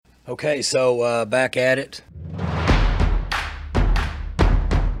Okay, so back at it.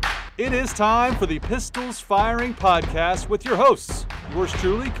 It is time for the Pistols Firing Podcast with your hosts, yours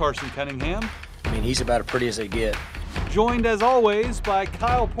truly, Carson Cunningham. I mean, he's about as pretty as they get. Joined as always by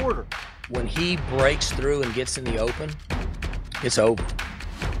Kyle Porter. When he breaks through and gets in the open, it's over.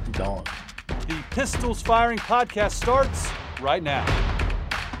 Gone. The Pistols Firing Podcast starts right now.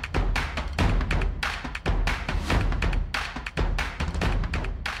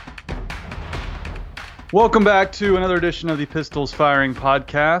 Welcome back to another edition of the Pistols Firing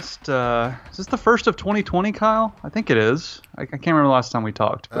Podcast. Is this the first of 2020, Kyle? I think it is. I can't remember the last time we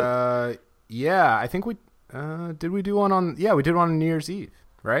talked. But... Yeah, I think we did. We do one on? Yeah, we did one on New Year's Eve,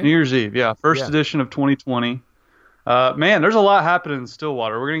 right? New Year's Eve, yeah, first edition of 2020. Man, there's a lot happening in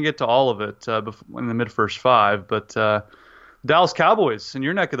Stillwater. We're gonna get to all of it in the mid-first five, but Dallas Cowboys in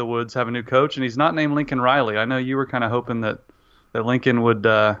your neck of the woods have a new coach, and he's not named Lincoln Riley. I know you were kind of hoping that Lincoln would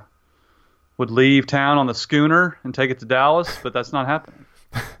leave town on the schooner and take it to Dallas, but that's not happening.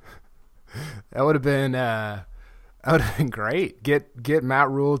 That would have been great. Get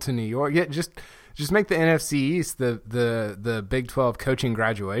Matt Rule to New York. Just make the NFC East the Big 12 coaching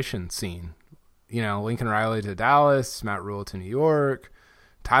graduation scene. You know, Lincoln Riley to Dallas, Matt Rule to New York.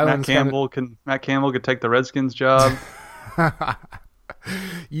 Tylan Matt Campbell could take the Redskins job. I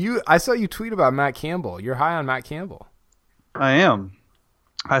saw you tweet about Matt Campbell. You're high on Matt Campbell. I am.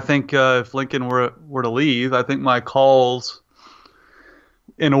 I think if Lincoln were to leave, I think my calls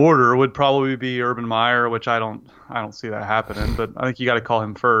in order would probably be Urban Meyer, which I don't see that happening, but I think you got to call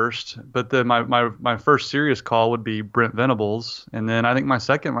him first. But then my first serious call would be Brent Venables, and then I think my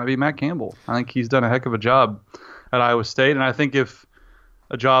second might be Matt Campbell. I think he's done a heck of a job at Iowa State, and I think if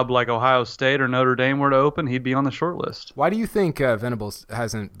a job like Ohio State or Notre Dame were to open, he'd be on the short list. Why do you think Venables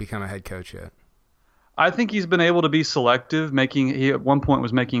hasn't become a head coach yet? I think he's been able to be selective. He at one point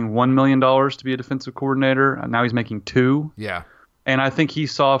was making $1 million to be a defensive coordinator, and now he's making $2 million. Yeah. And I think he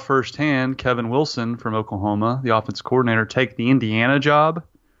saw firsthand Kevin Wilson from Oklahoma, the offensive coordinator, take the Indiana job,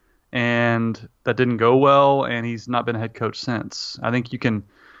 and that didn't go well, and he's not been a head coach since. I think you can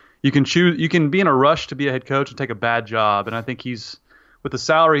be in a rush to be a head coach and take a bad job, and I think he's with the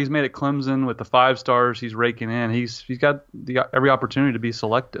salary he's made at Clemson, with the 5 stars he's raking in, he's got every opportunity to be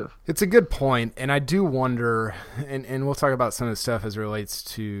selective. It's a good point, and I do wonder, and we'll talk about some of the stuff as it relates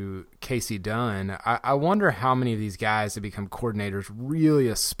to Casey Dunn. I wonder how many of these guys that become coordinators really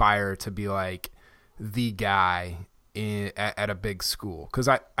aspire to be like the guy at a big school. Because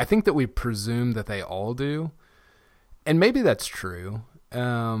I think that we presume that they all do, and maybe that's true.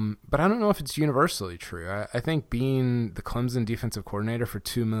 But I don't know if it's universally true. I think being the Clemson defensive coordinator for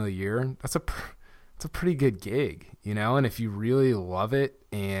 $2 million a year, it's a pretty good gig, you know. And if you really love it,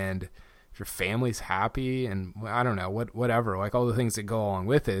 and if your family's happy, and I don't know whatever, like all the things that go along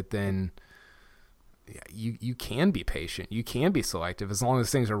with it, then you can be patient, you can be selective as long as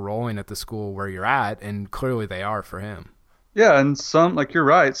things are rolling at the school where you're at, and clearly they are for him. Yeah, and some, like you're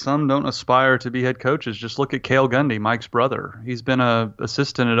right, some don't aspire to be head coaches. Just look at Cale Gundy, Mike's brother. He's been an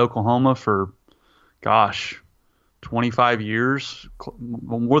assistant at Oklahoma for, 25 years,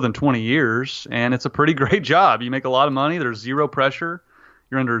 more than 20 years, and it's a pretty great job. You make a lot of money. There's zero pressure.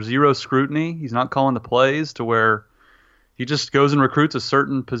 You're under zero scrutiny. He's not calling the plays to where he just goes and recruits a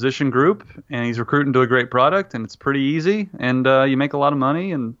certain position group, and he's recruiting to a great product, and it's pretty easy, and you make a lot of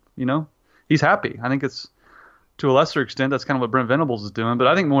money, and, he's happy. I think it's, to a lesser extent, that's kind of what Brent Venables is doing. But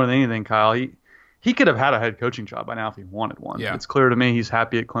I think more than anything, Kyle, he could have had a head coaching job by now if he wanted one. Yeah. It's clear to me he's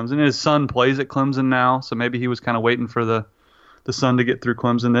happy at Clemson. His son plays at Clemson now, so maybe he was kind of waiting for the son to get through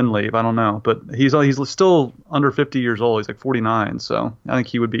Clemson, then leave. I don't know. But he's still under 50 years old. He's like 49, so I think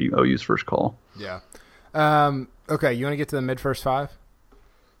he would be OU's first call. Yeah. Okay, you want to get to the mid-first 5?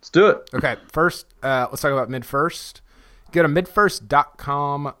 Let's do it. Okay, first, let's talk about mid-first. Go to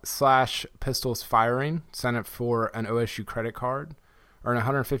midfirst.com/pistolsfiring. Sign up for an OSU credit card. Earn a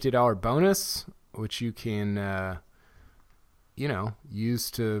 $150 bonus, which you can, use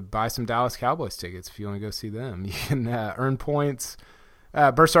to buy some Dallas Cowboys tickets if you want to go see them. You can earn points.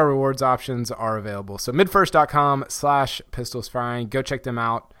 Burstar rewards options are available. So midfirst.com/pistolsfiring. Go check them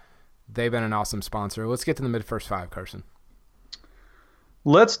out. They've been an awesome sponsor. Let's get to the mid-first 5, Carson.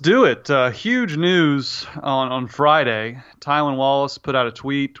 Let's do it. Huge news on Friday. Tylan Wallace put out a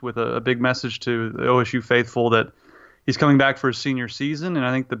tweet with a big message to the OSU faithful that he's coming back for his senior season, and I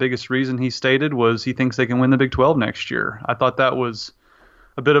think the biggest reason he stated was he thinks they can win the Big 12 next year. I thought that was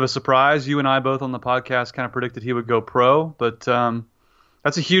a bit of a surprise. You and I both on the podcast kind of predicted he would go pro, but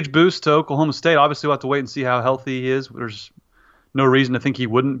that's a huge boost to Oklahoma State. Obviously, we'll have to wait and see how healthy he is. There's no reason to think he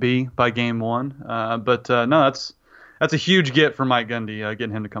wouldn't be by game 1. No, that's a huge get for Mike Gundy,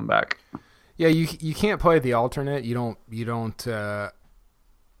 getting him to come back. Yeah, you can't play the alternate. You don't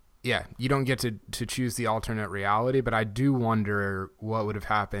get to choose the alternate reality, but I do wonder what would have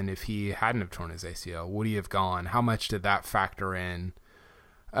happened if he hadn't have torn his ACL. Would he have gone? How much did that factor in?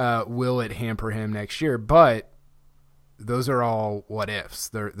 Will it hamper him next year? But those are all what ifs.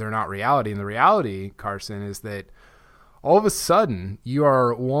 They're not reality. And the reality, Carson, is that all of a sudden you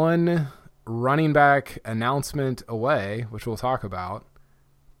are one running back announcement away, which we'll talk about,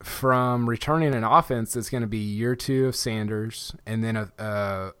 from returning an offense that's going to be year 2 of Sanders, and then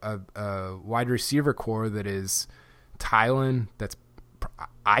a wide receiver core that is Tylan. That's,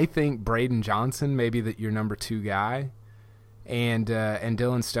 I think, Braden Johnson, maybe that your number 2 guy, and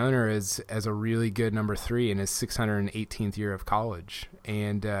Dylan Stoner is as a really good number 3 in his 618th year of college.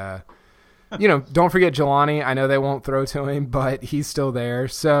 And don't forget Jelani. I know they won't throw to him, but he's still there.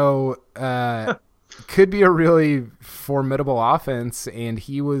 So could be a really formidable offense, and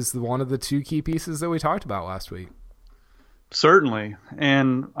he was one of the 2 key pieces that we talked about last week. Certainly,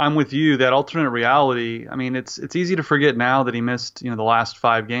 and I'm with you. That alternate reality. I mean, it's easy to forget now that he missed the last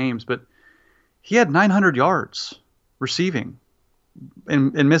 5 games, but he had 900 yards receiving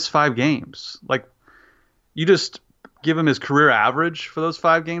and missed 5 games. Like, you just give him his career average for those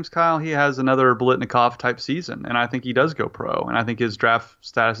 5 games, Kyle, he has another Biletnikoff type season, and I think he does go pro, and I think his draft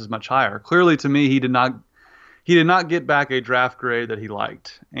status is much higher. Clearly, to me, he did not get back a draft grade that he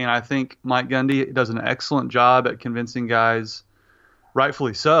liked, and I think Mike Gundy does an excellent job at convincing guys,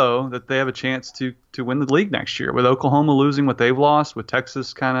 rightfully so, that they have a chance to win the league next year. With Oklahoma losing what they've lost, with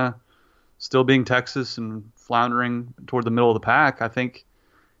Texas kind of still being Texas and floundering toward the middle of the pack, I think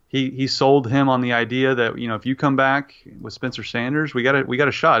he sold him on the idea that, if you come back with Spencer Sanders, we got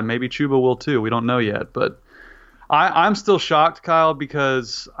a shot. And maybe Chuba will too. We don't know yet. But I'm still shocked, Kyle,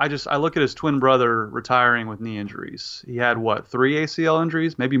 because I look at his twin brother retiring with knee injuries. He had 3 ACL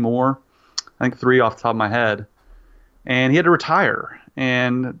injuries, maybe more. I think 3 off the top of my head. And he had to retire.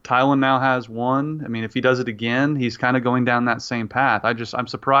 And Tylan now has 1. I mean, if he does it again, he's kind of going down that same path. I'm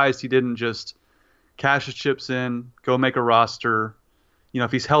surprised he didn't just cash his chips in, go make a roster. If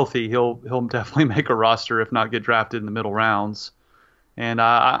he's healthy, he'll definitely make a roster, if not get drafted in the middle rounds. And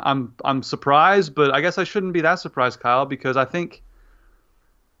I'm surprised, but I guess I shouldn't be that surprised, Kyle, because I think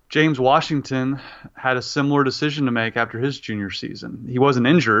James Washington had a similar decision to make after his junior season. He wasn't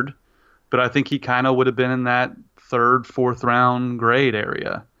injured, but I think he kind of would have been in that 3rd, 4th round grade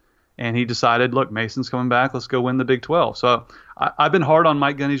area. And he decided, look, Mason's coming back. Let's go win the Big 12. So I've been hard on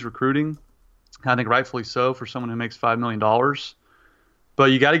Mike Gundy's recruiting. I think rightfully so for someone who makes $5 million. But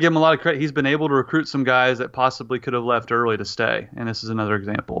you got to give him a lot of credit. He's been able to recruit some guys that possibly could have left early to stay, and this is another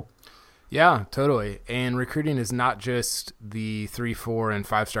example. Yeah, totally. And recruiting is not just the 3, 4, and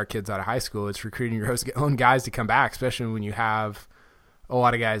 5-star kids out of high school. It's recruiting your own guys to come back, especially when you have a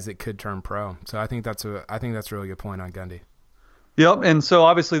lot of guys that could turn pro. So I think that's a really good point on Gundy. Yep, and so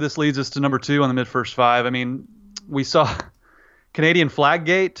obviously this leads us to number 2 on the mid-first 5. I mean, we saw Canadian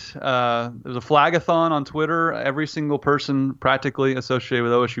Flaggate. There's a flagathon on Twitter. Every single person practically associated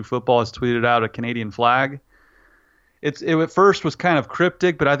with OSU football has tweeted out a Canadian flag. It at first was kind of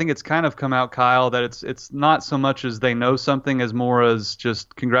cryptic, but I think it's kind of come out, Kyle, that it's not so much as they know something as more as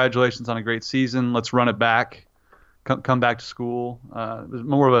just congratulations on a great season. Let's run it back. Come back to school. There's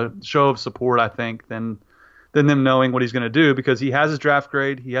more of a show of support, I think, than them knowing what he's going to do, because he has his draft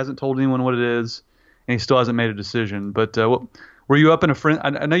grade. He hasn't told anyone what it is, and he still hasn't made a decision. But were you up in a friend?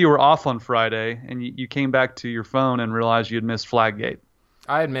 I know you were off on Friday, and you came back to your phone and realized you had missed Flaggate.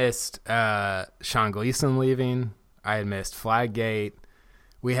 I had missed Sean Gleason leaving. I had missed Flaggate.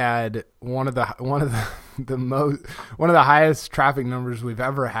 We had one of the highest traffic numbers we've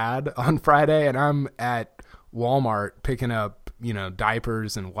ever had on Friday, and I'm at Walmart picking up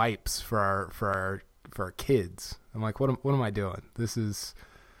diapers and wipes for our kids. I'm like, what am I doing? This is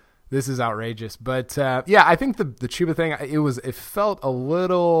outrageous. But I think the Chuba thing, it felt a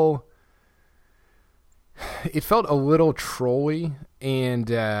little trolly,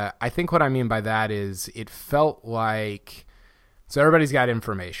 and I think what I mean by that is it felt like, so everybody's got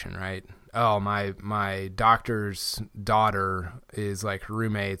information, right? Oh, my doctor's daughter is like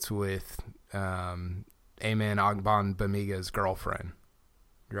roommates with Amen Agbanbamiga's girlfriend.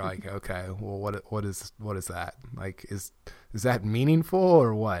 You're like, okay, well, what is that? Like, is that meaningful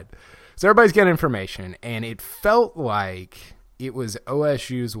or what? So everybody's getting information, and it felt like it was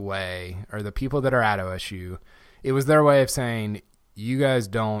OSU's way, or the people that are at OSU, it was their way of saying, you guys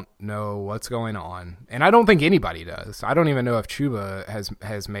don't know what's going on. And I don't think anybody does. I don't even know if Chuba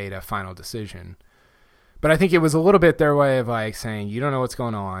has made a final decision. But I think it was a little bit their way of like saying, you don't know what's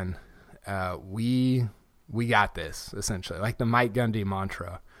going on. We we got this, essentially, like the Mike Gundy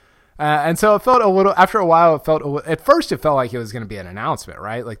mantra. And so it felt a little, after a while, at first it felt like it was going to be an announcement,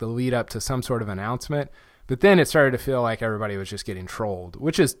 right? Like the lead up to some sort of announcement. But then it started to feel like everybody was just getting trolled,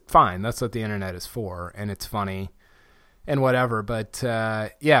 which is fine. That's what the internet is for. And it's funny and whatever. But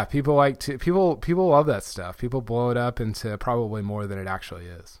yeah, people love that stuff. People blow it up into probably more than it actually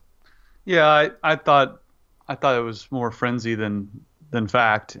is. Yeah, I thought it was more frenzy than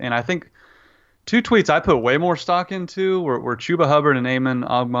fact. And I think two tweets I put way more stock into were Chuba Hubbard and Eamon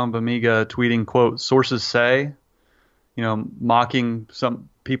Ogbongbemiga tweeting, quote, sources say, mocking some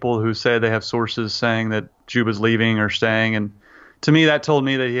people who say they have sources saying that Chuba's leaving or staying. And to me, that told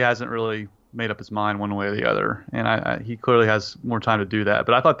me that he hasn't really made up his mind one way or the other. And he clearly has more time to do that.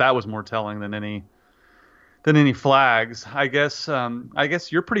 But I thought that was more telling than any flags. I guess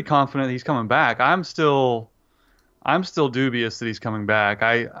you're pretty confident he's coming back. I'm still dubious that he's coming back.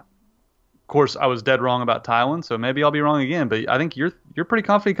 Of course, I was dead wrong about Tylan, so maybe I'll be wrong again. But I think you're pretty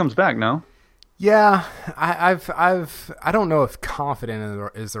confident he comes back, no? Yeah, I don't know if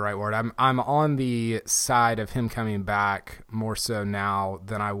confident is the right word. I'm on the side of him coming back more so now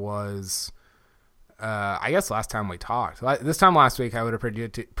than I was. I guess last time we talked. This time last week, I would have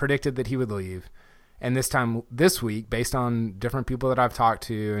predicted that he would leave, and this week, based on different people that I've talked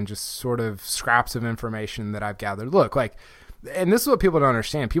to and just sort of scraps of information that I've gathered. Look, and this is what people don't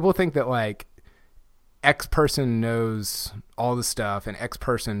understand. People think that like X person knows all the stuff and X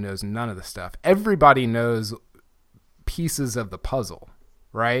person knows none of the stuff. Everybody knows pieces of the puzzle,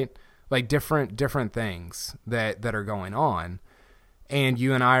 right? Like different things that are going on. And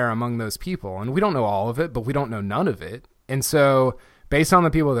you and I are among those people. And we don't know all of it, but we don't know none of it. And so based on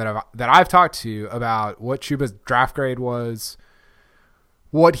the people that I've talked to about what Chuba's draft grade was,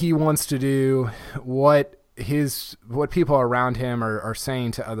 what he wants to do, what people around him are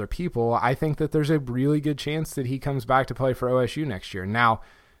saying to other people, I think that there's a really good chance that he comes back to play for OSU next year. Now,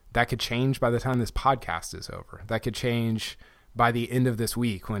 that could change by the time this podcast is over. That could change by the end of this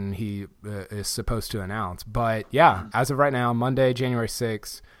week when he is supposed to announce. But yeah, as of right now, Monday, January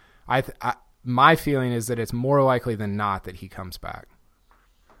 6th, my feeling is that it's more likely than not that he comes back.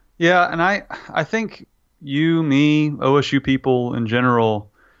 Yeah, and I think you, me, OSU people in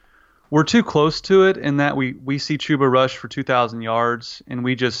general, we're too close to it in that we see Chuba rush for 2,000 yards and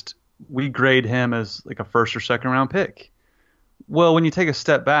we grade him as like a first or second round pick. Well, when you take a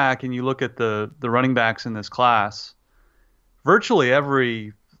step back and you look at the running backs in this class, virtually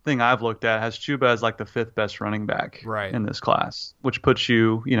everything I've looked at has Chuba as like the fifth best running back in this class, which puts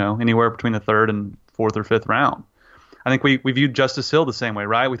you, anywhere between the third and fourth or fifth round. I think we viewed Justice Hill the same way,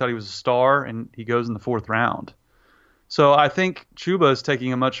 right? We thought he was a star and he goes in the fourth round. So I think Chuba is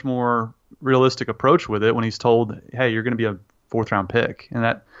taking a much more realistic approach with it when he's told, hey, you're going to be a fourth-round pick. And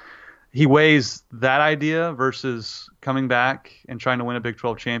that he weighs that idea versus coming back and trying to win a Big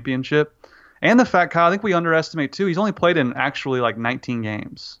 12 championship. And the fact, Kyle, I think we underestimate, too, he's only played in actually like 19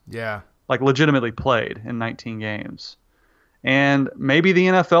 games. Yeah. Like legitimately played in 19 games. And maybe the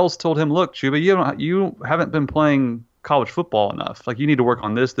NFL's told him, look, Chuba, you haven't been playing college football enough. Like, you need to work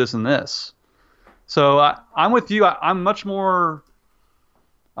on this, this, and this. So I'm with you. I'm much more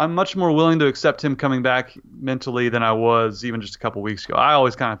willing to accept him coming back mentally than I was even just a couple weeks ago. I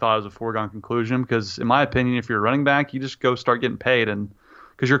always kind of thought it was a foregone conclusion because, in my opinion, if you're a running back, you just go start getting paid, and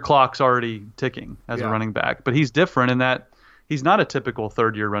because your clock's already ticking as a running back. But he's different in that he's not a typical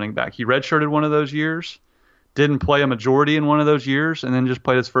third-year running back. He redshirted one of those years, didn't play a majority in one of those years, and then just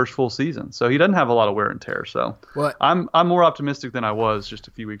played his first full season. So he doesn't have a lot of wear and tear. So I'm more optimistic than I was just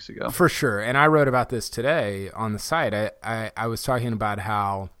a few weeks ago. For sure. And I wrote about this today on the site. I was talking about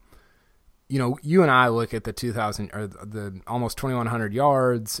how, you and I look at the 2,000 or the almost 2,100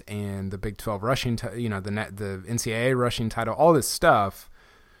 yards and the Big 12 rushing, the NCAA rushing title, all this stuff.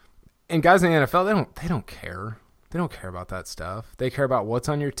 And guys in the NFL, they don't care. They don't care about that stuff. They care about what's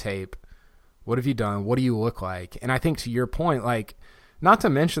on your tape. What have you done? What do you look like? And I think to your point, like, not to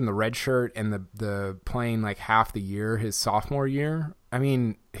mention the red shirt and the playing like half the year, his sophomore year. I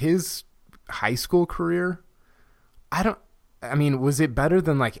mean, his high school career, was it better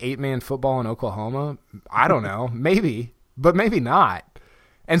than like 8-man football in Oklahoma? I don't know. Maybe, but maybe not.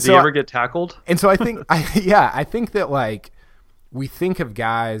 And Did he ever get tackled? And so I think, I think that like we think of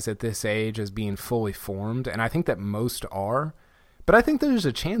guys at this age as being fully formed, and I think that most are. But I think there's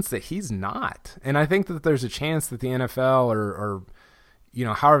a chance that he's not. And I think that there's a chance that the NFL or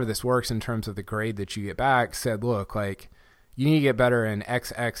however this works in terms of the grade that you get back said, look, like, you need to get better in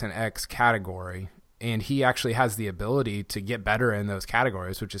X, X, and X category. And he actually has the ability to get better in those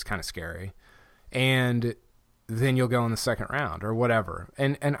categories, which is kind of scary. And then you'll go in the second round or whatever.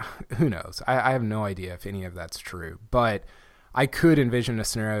 And who knows? I have no idea if any of that's true, but I could envision a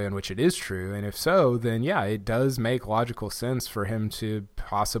scenario in which it is true. And if so, then yeah, it does make logical sense for him to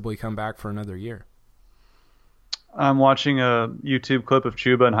possibly come back for another year. I'm watching a YouTube clip of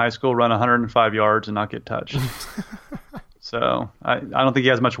Chuba in high school run 105 yards and not get touched. So I don't think he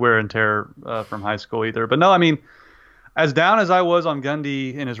has much wear and tear from high school either. But no, I mean, as down as I was on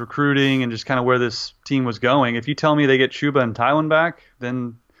Gundy and his recruiting and just kind of where this team was going, if you tell me they get Chuba and Tylan back,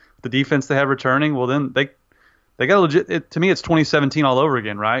 then the defense they have returning, well, then they got a legit. To me, it's 2017 all over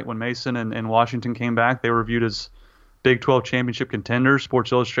again, right? When Mason and Washington came back, they were viewed as Big 12 championship contenders.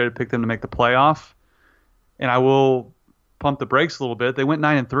 Sports Illustrated picked them to make the playoff. And I will pump the brakes a little bit. They went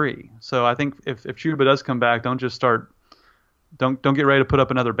 9-3. So I think if Chuba does come back, don't get ready to put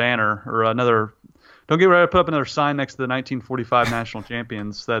up another banner or don't get ready to put up another sign next to the 1945 national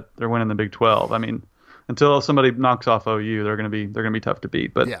champions that they're winning the Big 12. I mean, until somebody knocks off OU, they're going to be tough to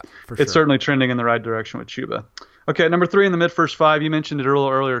beat. But yeah, for sure. It's certainly trending in the right direction with Chuba. Okay, number 3 in the mid first 5. You mentioned it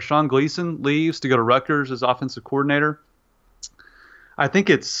earlier. Sean Gleason leaves to go to Rutgers as offensive coordinator. I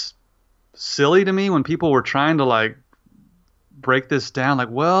think it's silly to me when people were trying to like break this down. Like,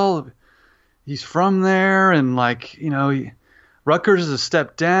 well, he's from there, and like, you know, Rutgers is a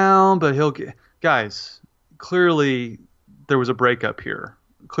step down, but guys, clearly there was a breakup here.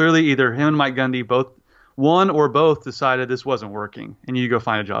 Clearly either him and Mike Gundy one or both decided this wasn't working and you go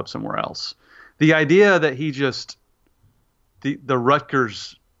find a job somewhere else. The idea that he just the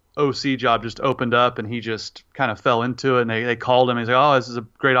Rutgers OC job just opened up and he just kind of fell into it, and they called him and he's like, oh, this is a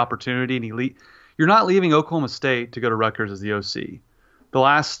great opportunity, and you're not leaving Oklahoma State to go to Rutgers as the OC. The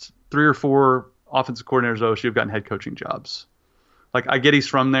last 3 or 4 offensive coordinators at OSU have gotten head coaching jobs. Like, I get he's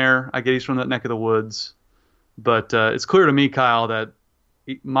from there. I get he's from that neck of the woods. But it's clear to me, Kyle, that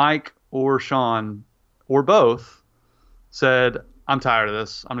Mike or Sean or both said, I'm tired of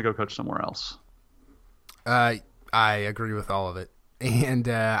this. I'm going to go coach somewhere else. I agree with all of it. And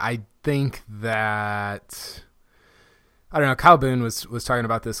I think that, I don't know, Kyle Boone was talking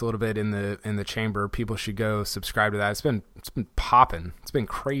about this a little bit in the chamber. People should go subscribe to that. It's been popping. It's been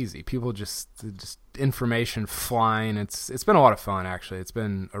crazy. People just information flying. It's been a lot of fun, actually. It's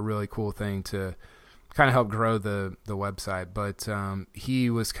been a really cool thing to kind of help grow the website. But he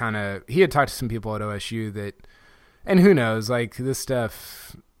had talked to some people at OSU that, and who knows, like, this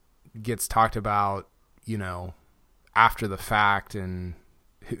stuff gets talked about, you know, after the fact, and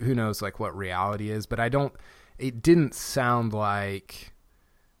who knows like what reality is, but it didn't sound like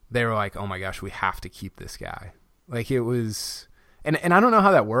they were like, oh my gosh, we have to keep this guy. Like, it was, and I don't know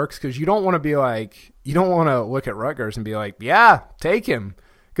how that works, because you don't want to be like, you don't want to look at Rutgers and be like, yeah, take him.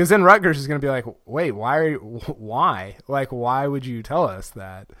 Because then Rutgers is going to be like, wait, why? Like, why would you tell us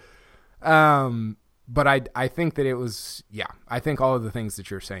that? But I think that it was, yeah, I think all of the things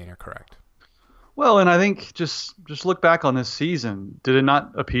that you're saying are correct. Well, and I think just look back on this season. Did it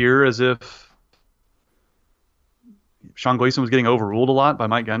not appear as if Sean Gleason was getting overruled a lot by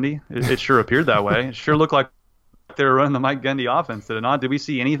Mike Gundy? It sure appeared that way. It sure looked like they were running the Mike Gundy offense, did it not? Did we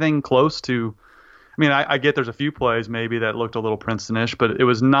see anything close to – I mean, I get there's a few plays maybe that looked a little Princeton-ish, but it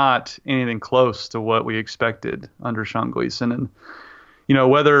was not anything close to what we expected under Sean Gleason. And, you know,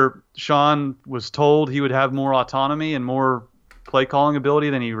 whether Sean was told he would have more autonomy and more – play calling ability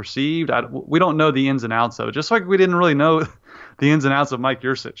than he received, we don't know the ins and outs of it. Just like we didn't really know the ins and outs of Mike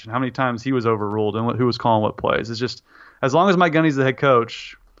Yursich and how many times he was overruled and who was calling what plays. It's just, as long as Mike Gundy's the head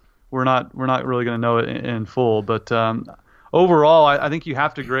coach, we're not really going to know it in full. But overall, I think you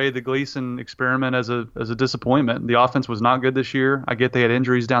have to grade the Gleason experiment as a disappointment. The offense was not good this year. I get they had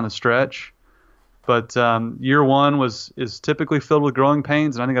injuries down the stretch, but year one is typically filled with growing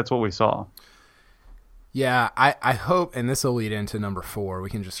pains, and I think that's what we saw. Yeah, I hope, and this will lead into number 4. We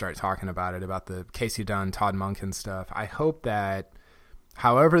can just start talking about it, about the Casey Dunn, Todd Monken stuff. I hope that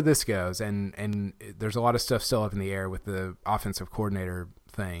however this goes, and there's a lot of stuff still up in the air with the offensive coordinator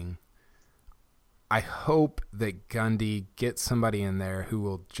thing, I hope that Gundy gets somebody in there who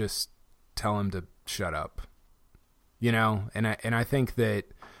will just tell him to shut up. You know, and I think that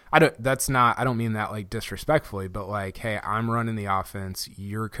I don't mean that like disrespectfully, but like, hey, I'm running the offense,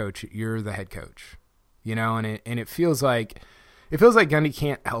 you're the head coach. You know, and it feels like Gundy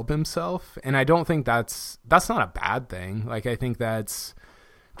can't help himself, and I don't think that's not a bad thing. Like, I think that's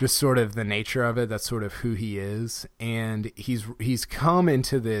just sort of the nature of it. That's sort of who he is, and he's come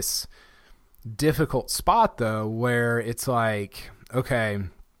into this difficult spot though, where it's like, okay,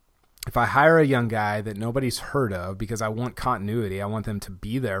 if I hire a young guy that nobody's heard of because I want continuity, I want them to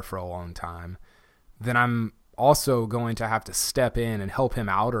be there for a long time, then I'm also going to have to step in and help him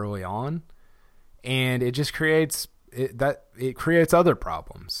out early on. and it just creates other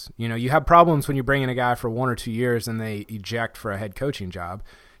problems. You have problems when you bring in a guy for 1 or 2 years and they eject for a head coaching job.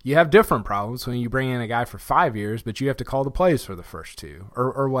 You have different problems when you bring in a guy for 5 years, but you have to call the plays for the first 2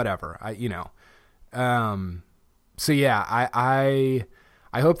 or whatever. So yeah, I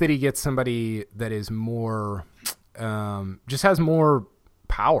hope that he gets somebody that is more, just has more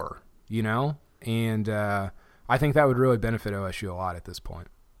power, and I think that would really benefit OSU a lot at this point.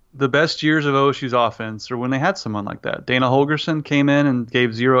 The best years of OSU's offense are when they had someone like that. Dana Holgorsen came in and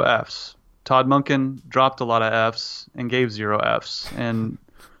gave 0 Fs. Todd Monken dropped a lot of Fs and gave 0 Fs, and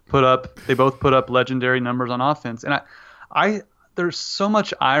they both put up legendary numbers on offense. And there's so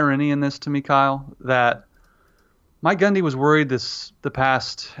much irony in this to me, Kyle, that Mike Gundy was worried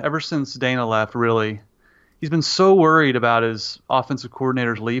ever since Dana left, really. He's been so worried about his offensive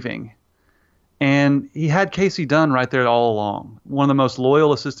coordinators leaving. And he had Casey Dunn right there all along. One of the most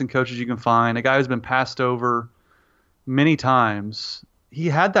loyal assistant coaches you can find, a guy who's been passed over many times. He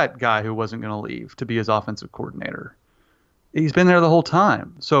had that guy who wasn't going to leave to be his offensive coordinator. He's been there the whole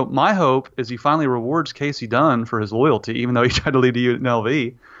time. So my hope is he finally rewards Casey Dunn for his loyalty, even though he tried to leave to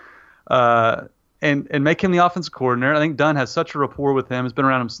UNLV, and make him the offensive coordinator. I think Dunn has such a rapport with him, has been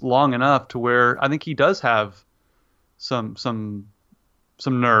around him long enough to where I think he does have some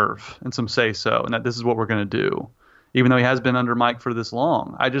nerve and some say-so, and that this is what we're going to do, even though he has been under Mike for this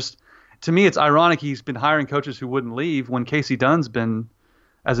long. To me, it's ironic he's been hiring coaches who wouldn't leave when Casey Dunn's been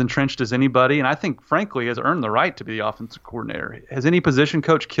as entrenched as anybody, and I think, frankly, has earned the right to be the offensive coordinator. Has any position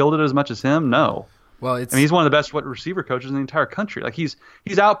coach killed it as much as him? No. Well, he's one of the best receiver coaches in the entire country. Like he's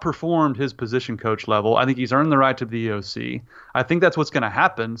outperformed his position coach level. I think he's earned the right to be the OC. I think that's what's going to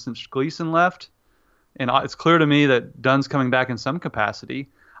happen since Gleason left. And it's clear to me that Dunn's coming back in some capacity.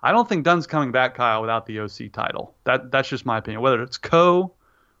 I don't think Dunn's coming back, Kyle, without the OC title. That's just my opinion. Whether it's co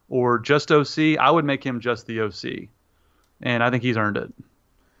or just OC, I would make him just the OC. And I think he's earned it.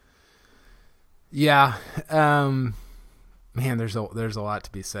 Yeah. Man, there's a lot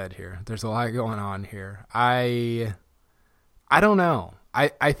to be said here. There's a lot going on here. I don't know.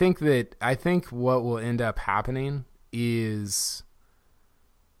 I think what will end up happening is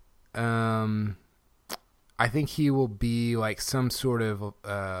I think he will be like some sort of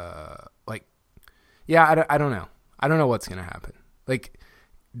I don't know. I don't know what's going to happen. Like,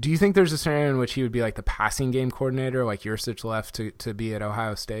 do you think there's a scenario in which he would be like the passing game coordinator, like Yursich left to be at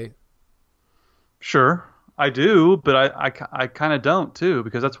Ohio State? Sure, I do, but I kind of don't too,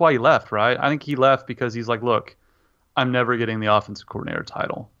 because that's why he left, right? I think he left because he's like, look, I'm never getting the offensive coordinator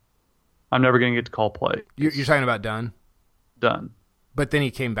title. I'm never going to get to call play. You're talking about Dunn? Dunn. But then he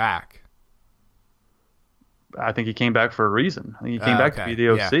came back. I think he came back for a reason. I think he came back to be the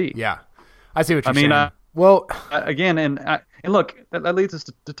OC. Yeah. I see what you're saying. Again, and look, that leads us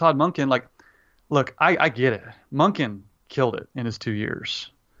to Todd Monken. Like, look, I get it. Monken killed it in his 2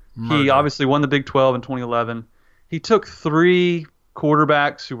 years. He obviously won the Big 12 in 2011. He took 3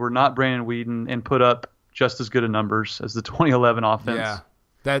 quarterbacks who were not Brandon Whedon and put up just as good of numbers as the 2011 offense.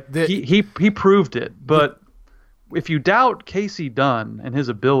 Yeah, he proved it. But if you doubt Casey Dunn and his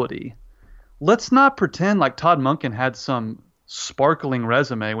ability, let's not pretend like Todd Monken had some sparkling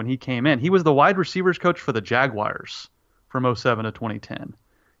resume when he came in. He was the wide receivers coach for the Jaguars from 2007 to 2010.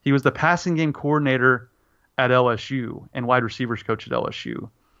 He was the passing game coordinator at LSU and wide receivers coach at LSU.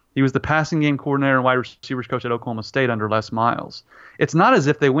 He was the passing game coordinator and wide receivers coach at Oklahoma State under Les Miles. It's not as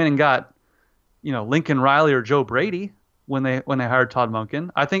if they went and got, Lincoln Riley or Joe Brady when they hired Todd Monken.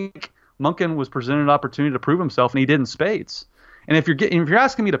 I think Monken was presented an opportunity to prove himself, and he did in spades. And if you're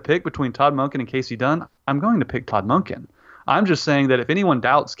asking me to pick between Todd Monken and Casey Dunn, I'm going to pick Todd Monken. I'm just saying that if anyone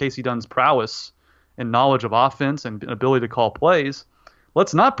doubts Casey Dunn's prowess and knowledge of offense and ability to call plays,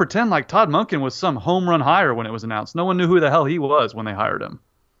 let's not pretend like Todd Monken was some home run hire when it was announced. No one knew who the hell he was when they hired him.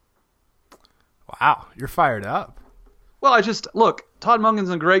 Wow, you're fired up. Well, look, Todd Monken's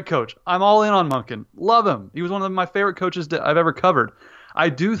a great coach. I'm all in on Monken. Love him. He was one of my favorite coaches that I've ever covered. I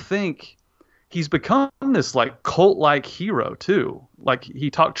do think he's become this like cult-like hero too. Like he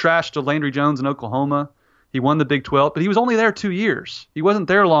talked trash to Landry Jones in Oklahoma. He won the Big 12, but he was only there 2 years. He wasn't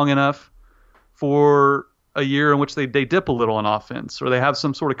there long enough for a year in which they dip a little on offense, or they have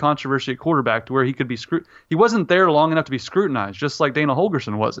some sort of controversy at quarterback to where he could be He wasn't there long enough to be scrutinized, just like Dana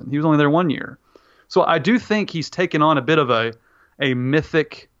Holgorsen wasn't. He was only there 1 year. So I do think he's taken on a bit of a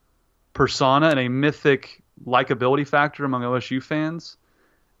mythic persona and a mythic likability factor among OSU fans.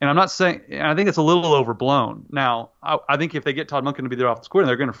 And I'm not saying, and I think it's a little overblown. Now, I think if they get Todd Monken to be their offensive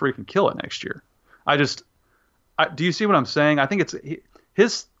coordinator, they're going to freaking kill it next year. Do you see what I'm saying? I think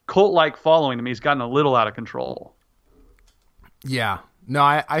his cult-like following to me has gotten a little out of control. Yeah. No,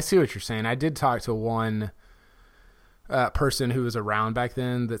 I see what you're saying. I did talk to one person who was around back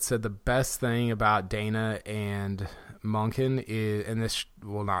then that said the best thing about Dana and Monken is, and this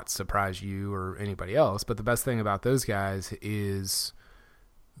will not surprise you or anybody else, but the best thing about those guys is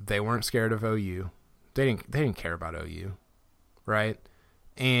they weren't scared of OU. They didn't care about OU, right?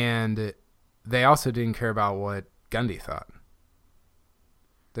 And they also didn't care about what Gundy thought.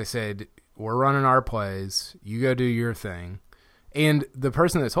 They said, we're running our plays, you go do your thing. And the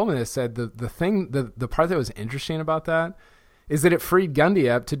person that told me this said the part that was interesting about that is that it freed Gundy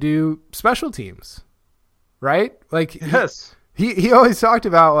up to do special teams, right? Like, yes, he always talked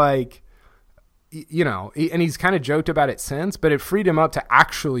about, like, you know, and he's kind of joked about it since, but it freed him up to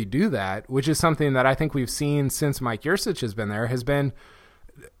actually do that, which is something that I think we've seen since Mike Yurcich has been there,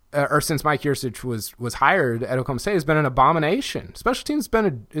 or since Mike Yurcich was hired at Oklahoma State, has been an abomination. Special teams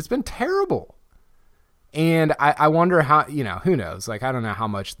it's been terrible. And I wonder how, you know, who knows? Like, I don't know how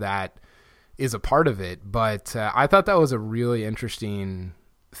much that is a part of it, but I thought that was a really interesting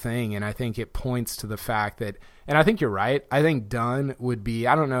thing. And I think it points to the fact that, and I think you're right. I think Dunn would be,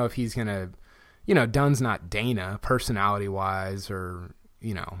 I don't know if he's going to, you know, Dunn's not Dana personality wise or,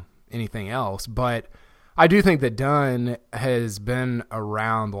 you know, anything else, but I do think that Dunn has been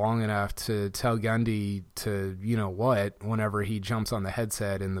around long enough to tell Gundy to, you know what, whenever he jumps on the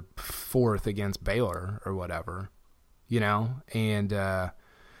headset in the fourth against Baylor or whatever, you know? And I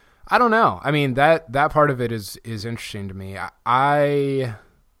don't know. I mean, that part of it is interesting to me. I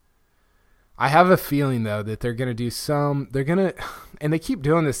have a feeling, though, that they're going to and they keep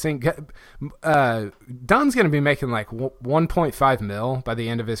doing this thing. Dunn's going to be making like 1.5 mil by the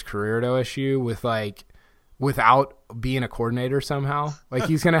end of his career at OSU without being a coordinator somehow. Like,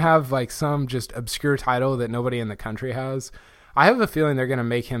 he's going to have like some just obscure title that nobody in the country has. I have a feeling they're going to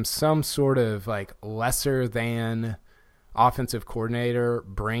make him some sort of like lesser than offensive coordinator,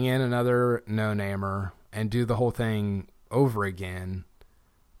 bring in another no-namer, and do the whole thing over again.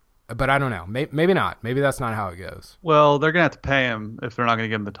 But I don't know. Maybe not. Maybe that's not how it goes. Well, they're going to have to pay him if they're not going to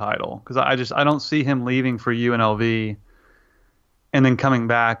give him the title. Because I don't see him leaving for UNLV and then coming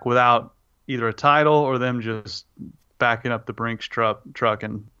back without either a title or them just backing up the Brinks truck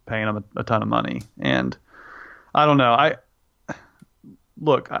and paying him a ton of money. And I don't know.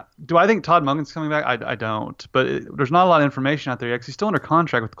 Do I think Todd Monken's coming back? I don't. But there's not a lot of information out there yet because he's still under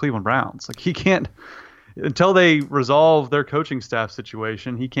contract with the Cleveland Browns. Like, he can't, until they resolve their coaching staff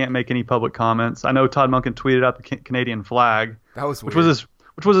situation, he can't make any public comments. I know Todd Monken tweeted out the Canadian flag. That was weird.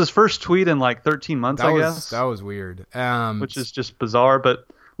 Which was his first tweet in like 13 months, I guess. That was weird. Which is just bizarre. But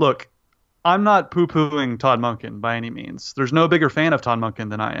look, I'm not poo-pooing Todd Monken by any means. There's no bigger fan of Todd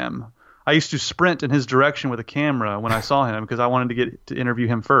Monken than I am. I used to sprint in his direction with a camera when I saw him because I wanted to get to interview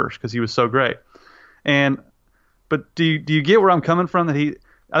him first because he was so great. But do you get where I'm coming from? I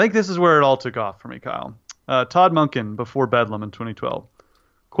think this is where it all took off for me, Kyle. Todd Monken before Bedlam in 2012.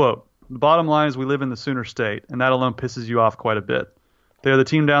 Quote, "The bottom line is we live in the Sooner State, and that alone pisses you off quite a bit. They are the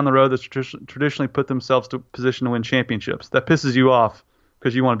team down the road that's traditionally put themselves to position to win championships. That pisses you off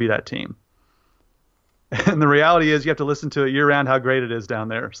because you want to be that team. And the reality is you have to listen to it year-round how great it is down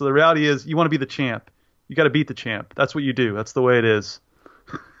there. So the reality is you want to be the champ. You got to beat the champ. That's what you do. That's the way it is."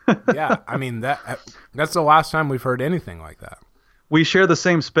 Yeah, I mean, that's the last time we've heard anything like that. We share the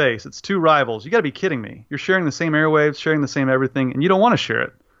same space. It's two rivals. You got to be kidding me. You're sharing the same airwaves, sharing the same everything, and you don't want to share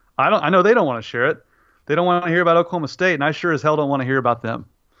it. I know they don't want to share it. They don't want to hear about Oklahoma State, and I sure as hell don't want to hear about them.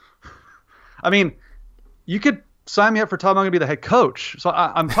 I mean, you could sign me up for Todd Monken to be the head coach. So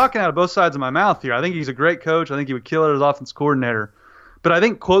I'm talking out of both sides of my mouth here. I think he's a great coach. I think he would kill it as offense coordinator. But I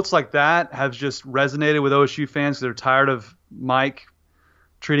think quotes like that have just resonated with OSU fans because they're tired of Mike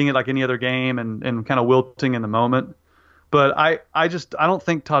treating it like any other game and kind of wilting in the moment. But I don't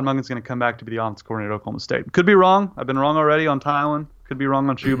think Todd Monken's going to come back to be the offense coordinator at Oklahoma State. Could be wrong. I've been wrong already on Tylan. Could be wrong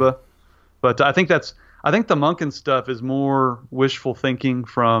on Chuba. But I think the Monken stuff is more wishful thinking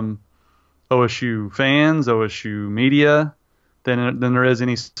from OSU fans, OSU media, than there is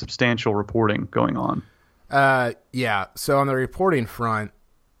any substantial reporting going on. Yeah. So on the reporting front,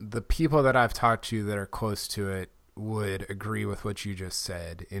 the people that I've talked to that are close to it would agree with what you just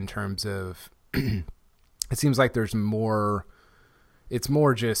said in terms of it seems like there's more. It's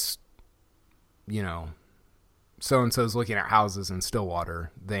more just, you know, so-and-so's looking at houses in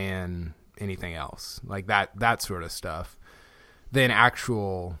Stillwater than anything else, like that sort of stuff, than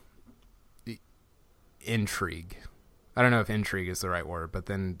actual intrigue. I don't know if intrigue is the right word, but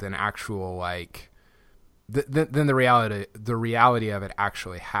then actual, like, then the reality of it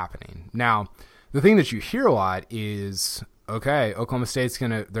actually happening. Now, the thing that you hear a lot is, okay, Oklahoma State's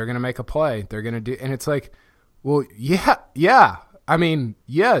they're gonna make a play, they're gonna do, and it's like, well, yeah. I mean,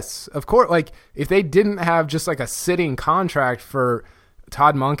 yes, of course. Like, if they didn't have just like a sitting contract for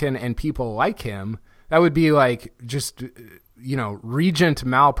Todd Monken and people like him, that would be like just, regent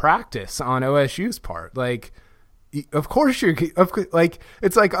malpractice on OSU's part. Like, of course like,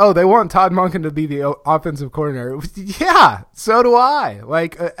 it's like, oh, they want Todd Monken to be the offensive coordinator. Yeah, so do I.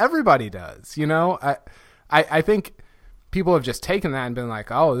 Like, everybody does, I think people have just taken that and been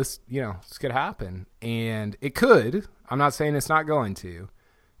like, oh, this could happen. And it could. I'm not saying it's not going to.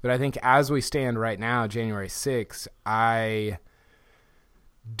 But I think as we stand right now, January 6th, I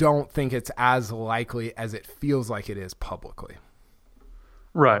don't think it's as likely as it feels like it is publicly.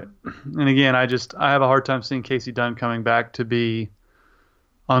 Right. And again, I have a hard time seeing Casey Dunn coming back to be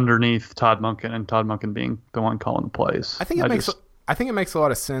underneath Todd Monken and Todd Monken being the one calling the plays. I think it makes a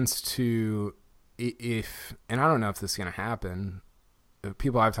lot of sense to, and I don't know if this is going to happen.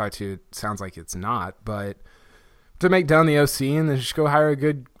 People I've talked to, it sounds like it's not, but to make Dunn the OC and then just go hire a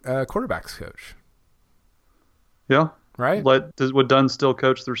good quarterbacks coach. Yeah. Right? Would Dunn still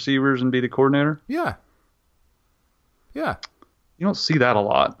coach the receivers and be the coordinator? Yeah. Yeah. You don't see that a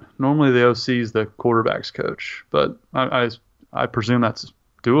lot. Normally the OC is the quarterbacks coach, but I presume that's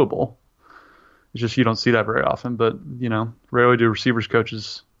doable. It's just you don't see that very often, but rarely do receivers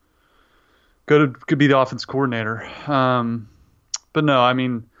coaches could be the offense coordinator. But no, I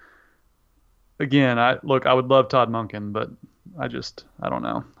mean, again, I would love Todd Monken, but I don't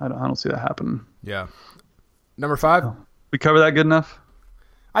know. I don't see that happening. Yeah. Number 5. We cover that good enough?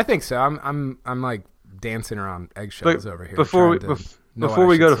 I think so. I'm like dancing around eggshells over here. Before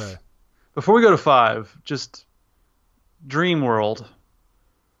we go to 5, just dream world.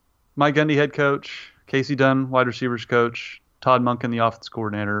 Mike Gundy head coach, Casey Dunn wide receivers coach, Todd Monken the offense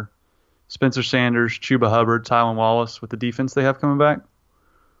coordinator, Spencer Sanders, Chuba Hubbard, Tylan Wallace with the defense they have coming back.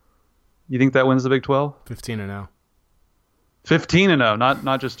 You think that wins the Big 12? 15-0. 15-0,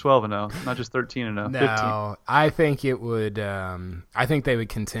 not just 12-0, not just 13-0. No, 15. I think it would. I think they would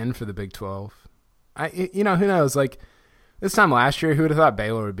contend for the Big 12. Who knows? Like this time last year, who would have thought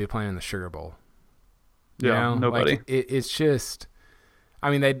Baylor would be playing in the Sugar Bowl? Nobody. Like, it's just. I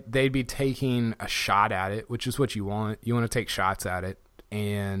mean, they'd be taking a shot at it, which is what you want. You want to take shots at it,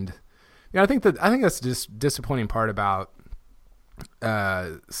 and I think that's just disappointing part about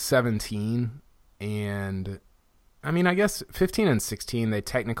 17 and. I mean, I guess 15 and 16, they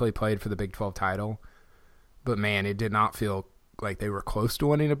technically played for the Big 12 title. But, man, it did not feel like they were close to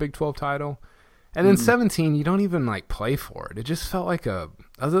winning a Big 12 title. And then 17, you don't even, play for it. It just felt like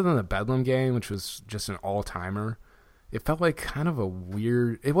other than the Bedlam game, which was just an all-timer, it felt like kind of a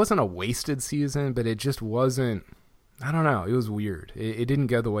weird – it wasn't a wasted season, but it just wasn't – I don't know. It was weird. It didn't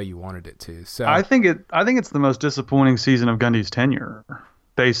go the way you wanted it to. So I think it's the most disappointing season of Gundy's tenure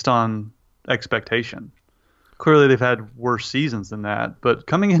based on expectation. Clearly, they've had worse seasons than that. But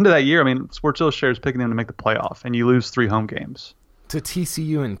coming into that year, I mean, Sports Illustrated is picking them to make the playoff, and you lose 3 home games. To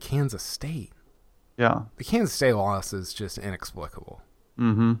TCU and Kansas State. Yeah. The Kansas State loss is just inexplicable.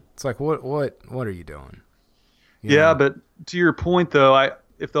 Mm-hmm. It's like, what are you doing? But to your point, though,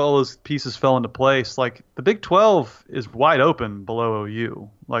 if all those pieces fell into place, like the Big 12 is wide open below OU.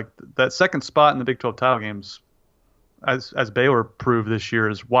 Like that second spot in the Big 12 title games, as Baylor proved this year,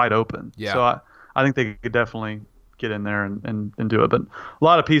 is wide open. Yeah. So I think they could definitely get in there and do it. But a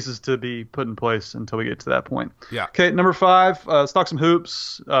lot of pieces to be put in place until we get to that point. Yeah. Okay, number 5, let's talk some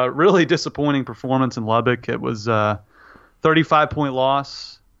hoops. Really disappointing performance in Lubbock. It was a 35-point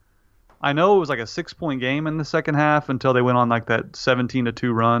loss. I know it was like a 6-point game in the second half until they went on like that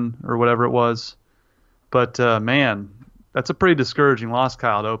 17-2 run or whatever it was. But, man, that's a pretty discouraging loss,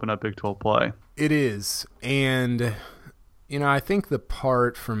 Kyle, to open up Big 12 play. It is. And – I think the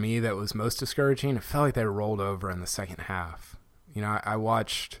part for me that was most discouraging, it felt like they rolled over in the second half. I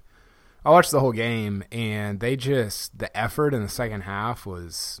watched the whole game, and the effort in the second half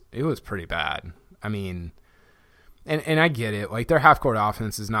was pretty bad. I mean, and I get it. Like, their half-court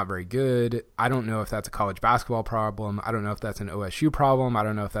offense is not very good. I don't know if that's a college basketball problem. I don't know if that's an OSU problem. I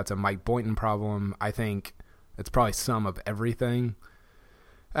don't know if that's a Mike Boynton problem. I think it's probably some of everything.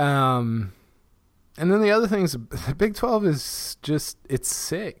 And then the other things, the Big 12 is just, it's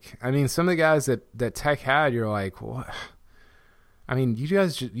sick. I mean, some of the guys that Tech had, you're like, what? I mean, you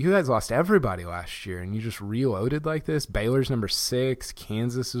guys lost everybody last year, and you just reloaded like this. Baylor's number 6.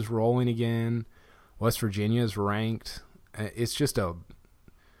 Kansas is rolling again. West Virginia is ranked. It's just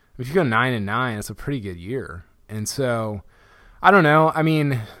if you go 9-9, it's a pretty good year. And so, I don't know. I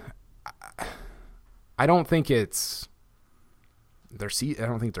mean, I don't think it's. I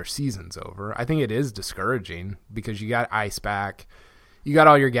don't think their season's over. I think it is discouraging because you got Ice back. You got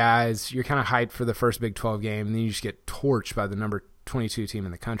all your guys. You're kind of hyped for the first Big 12 game, and then you just get torched by the number 22 team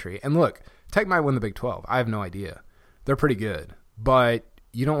in the country. And look, Tech might win the Big 12. I have no idea. They're pretty good. But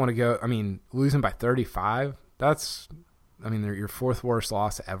you don't want to go, losing by 35, they're your fourth worst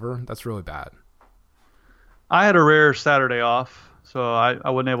loss ever. That's really bad. I had a rare Saturday off, so I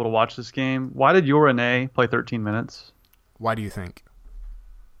wasn't able to watch this game. Why did Yorane play 13 minutes? Why do you think?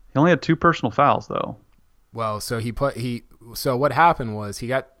 He only had 2 personal fouls, though. Well, so so what happened was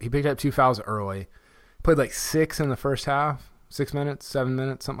he picked up 2 fouls early, played like 6 in the first half, 6 minutes, 7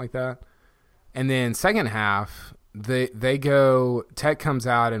 minutes, something like that. And then second half, they go, Tech comes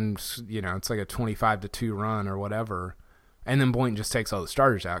out and, it's like a 25-2 run or whatever. And then Boynton just takes all the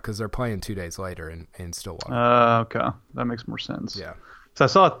starters out because they're playing 2 days later in Stillwater. Okay. That makes more sense. Yeah. So I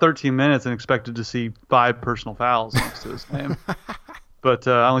saw 13 minutes and expected to see 5 personal fouls next to his name. But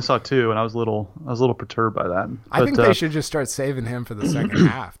I only saw 2, and I was a little perturbed by that. I think they should just start saving him for the second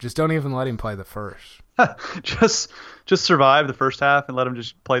half. Just don't even let him play the first. just survive the first half and let him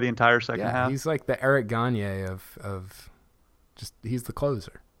just play the entire second half. He's like the Eric Gagne of he's the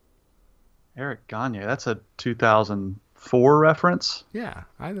closer. Eric Gagne, that's a 2004 reference. Yeah,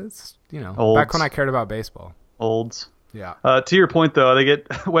 that's Olds. Back when I cared about baseball. Olds. Yeah. To your point, though, they get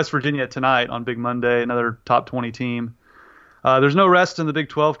West Virginia tonight on Big Monday, another top 20 team. There's no rest in the Big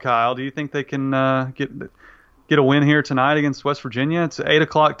 12, Kyle. Do you think they can get a win here tonight against West Virginia? It's an 8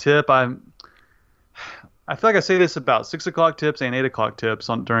 o'clock tip. I feel like I say this about 6 o'clock tips and 8 o'clock tips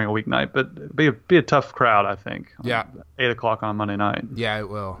during a weeknight, but it'd be a tough crowd, I think. Yeah. 8 o'clock on Monday night. Yeah, it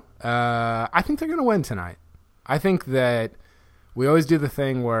will. I think they're going to win tonight. I think that we always do the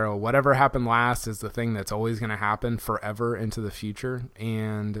thing where whatever happened last is the thing that's always going to happen forever into the future.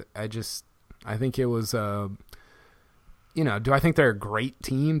 And I think it was, do I think they're a great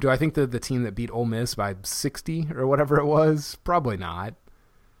team? Do I think they're the team that beat Ole Miss by 60 or whatever it was? Probably not.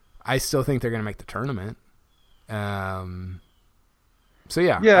 I still think they're going to make the tournament. So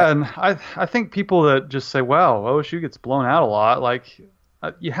yeah. Yeah, and I think people that just say, "Wow, OSU gets blown out a lot," like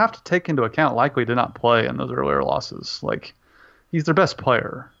you have to take into account Likely did not play in those earlier losses. Like he's their best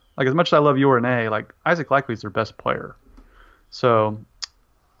player. Like as much as I love URNA, like Isaac Likely's their best player. So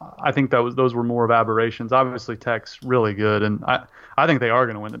I think those were more of aberrations. Obviously, Tech's really good, and I think they are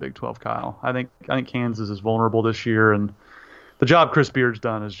going to win the Big 12, Kyle. I think Kansas is vulnerable this year, and the job Chris Beard's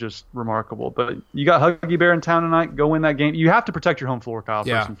done is just remarkable. But you got Huggy Bear in town tonight. Go win that game. You have to protect your home floor, Kyle,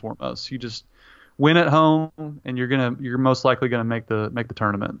 first and foremost. You just win at home, and you're most likely going to make the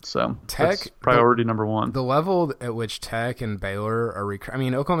tournament. So that's priority number one. The level at which Tech and Baylor are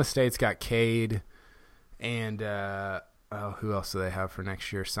Oklahoma State's got Cade and who else do they have for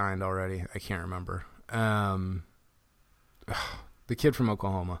next year signed already? I can't remember. The kid from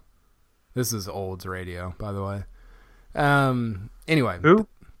Oklahoma. This is Olds radio, by the way. Anyway, who?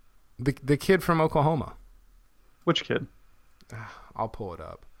 The kid from Oklahoma. Which kid? I'll pull it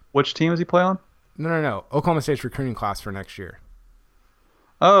up. Which team does he play on? No. Oklahoma State's recruiting class for next year.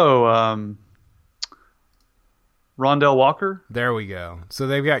 Oh, Rondell Walker? There we go. So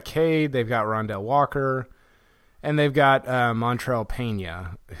they've got Cade, they've got Rondell Walker, and they've got Montrell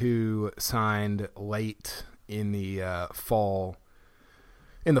Pena, who signed late in the fall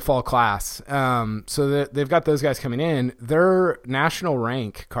class. So they've got those guys coming in. Their national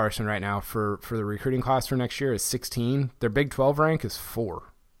rank, Carson, right now for the recruiting class for next year is 16. Their Big 12 rank is 4.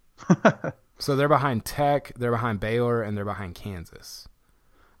 So they're behind Tech, they're behind Baylor, and they're behind Kansas.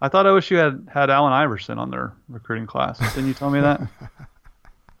 I thought OSU had Allen Iverson on their recruiting class. Didn't you tell me that?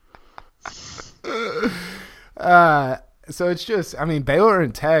 So it's just, Baylor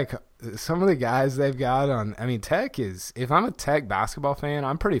and Tech, some of the guys they've got on, Tech is, if I'm a Tech basketball fan,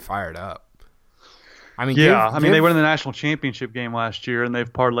 I'm pretty fired up. They won the national championship game last year, and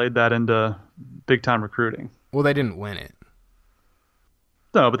they've parlayed that into big-time recruiting. Well, they didn't win it.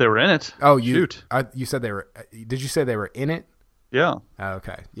 No, but they were in it. Oh, shoot! You said they were. Did you say they were in it? Yeah.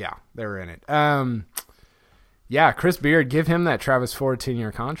 Okay. Yeah, they were in it. Yeah, Chris Beard, give him that Travis Ford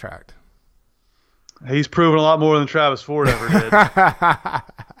 10-year contract. He's proven a lot more than Travis Ford ever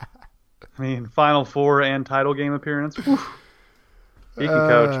did. Final Four and title game appearance. Whew. He can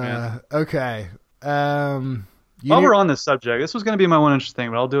coach, man. Okay. While we're on this subject, this was going to be my one interesting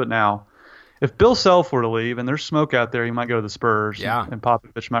thing, but I'll do it now. If Bill Self were to leave and there's smoke out there, he might go to the Spurs. Yeah. And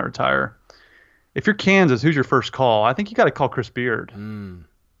Popovich might retire. If you're Kansas, who's your first call? I think you got to call Chris Beard and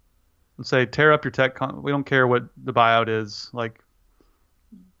say, tear up your Tech. We don't care what the buyout is. Like,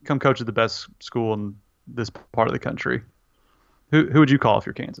 come coach at the best school in this part of the country. Who would you call if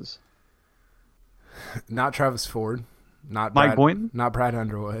you're Kansas? Not Travis Ford. Not Mike Boynton? Not Brad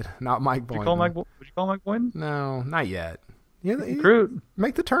Underwood. Not Mike Boynton. Would you call Mike Boynton? No, not yet. Recruit.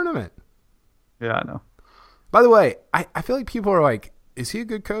 Make the tournament. Yeah, I know. By the way, I feel like people are like, is he a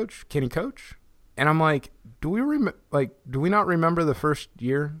good coach? Can he coach? And I'm like, do we not remember the first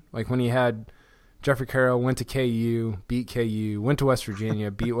year? Like when he had Jeffrey Carroll, went to KU, beat KU, went to West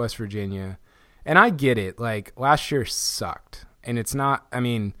Virginia, beat West Virginia. And I get it. Like last year sucked. And it's not, I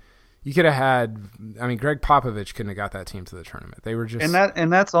mean, you could have had, Greg Popovich couldn't have got that team to the tournament. They were just.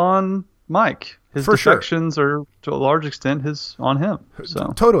 And that's on Mike. His defections are to a large extent on him.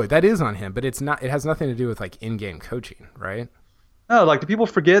 So totally. That is on him, but it has nothing to do with like in-game coaching, right? No, like, do people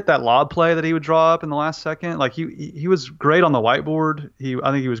forget that lob play that he would draw up in the last second? Like, he was great on the whiteboard.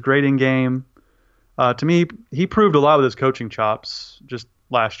 I think he was great in game. To me, he proved a lot with his coaching chops just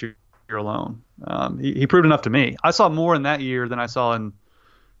last year alone. He proved enough to me. I saw more in that year than I saw in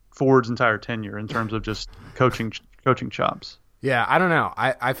Ford's entire tenure in terms of just coaching chops. Yeah, I don't know.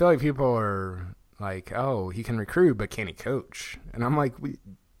 I feel like people are like, oh, he can recruit, but can he coach? And I'm like,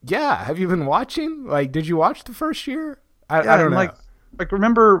 yeah, have you been watching? Like, did you watch the first year? I don't know. Like,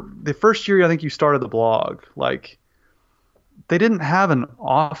 remember the first year I think you started the blog, like, they didn't have an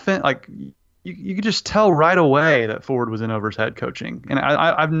offense. Like, you could just tell right away that Ford was in over his head coaching. And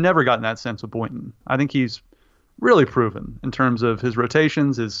I've never gotten that sense with Boynton. I think he's really proven in terms of his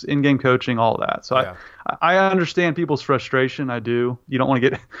rotations, his in-game coaching, all of that. So yeah. I understand people's frustration. I do. You don't want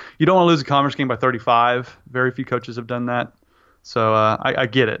to lose a conference game by 35. Very few coaches have done that. So I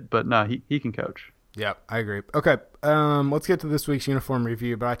get it, but no, he can coach. Yeah, I agree. Okay, let's get to this week's uniform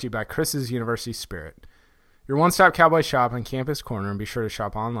review brought to you by Chris's University Spirit. Your one-stop cowboy shop on Campus Corner, and be sure to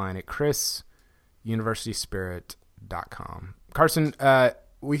shop online at chrisuniversityspirit.com. Carson,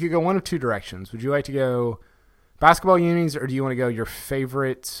 we could go one of two directions. Would you like to go basketball unis, or do you want to go your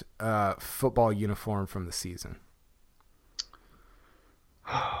favorite football uniform from the season?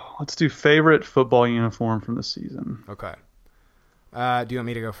 Let's do favorite football uniform from the season. Okay. Do you want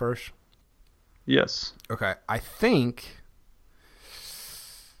me to go first? Yes. Okay. I think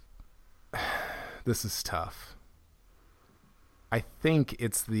this is tough. I think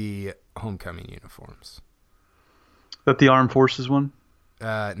it's the homecoming uniforms. That the Armed Forces one?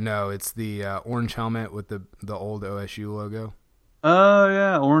 No, it's the orange helmet with the old OSU logo. Oh,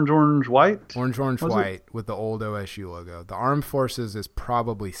 yeah. Orange, white? Orange, white with the old OSU logo. The Armed Forces is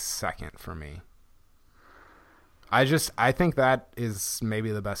probably second for me. I think that is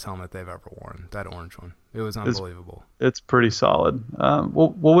maybe the best helmet they've ever worn, that orange one. It was unbelievable. It's pretty solid.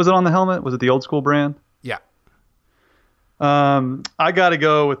 What was it on the helmet? Was it the old school brand? Yeah. I got to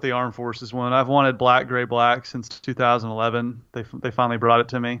go with the Armed Forces one. I've wanted black, gray, black since 2011. They finally brought it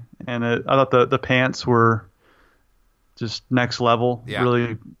to me, and I thought the pants were just next level. Yeah.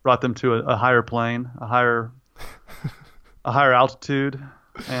 Really brought them to a higher plane, a higher altitude,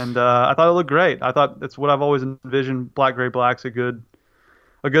 and I thought it looked great. I thought it's what I've always envisioned. Black, gray, black's a good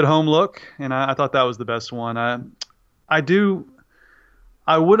home look, and I thought that was the best one. I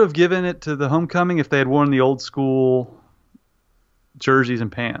would have given it to the homecoming if they had worn the old school jerseys and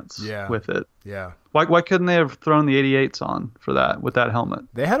pants with it. Yeah. Why couldn't they have thrown the 88s on for that with that helmet?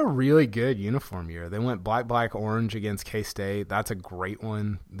 They had a really good uniform year. They went black, orange against K-State. That's a great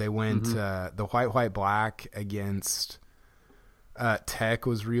one. They went the white, black against Tech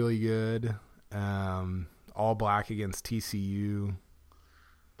was really good. All black against TCU.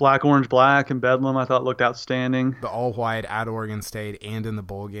 Black, orange, black in Bedlam I thought looked outstanding. The all white at Oregon State and in the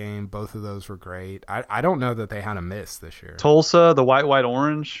bowl game, both of those were great. I don't know that they had a miss this year. Tulsa, the white,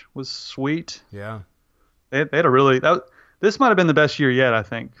 orange was sweet. Yeah. They had a really this might have been the best year yet, I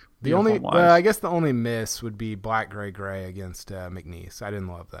think. I guess the only miss would be black, gray against McNeese. I didn't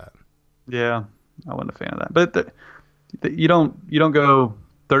love that. Yeah, I wasn't a fan of that. But you don't go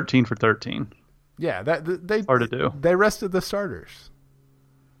 13 for 13. Yeah, they hard to do. They rested the starters.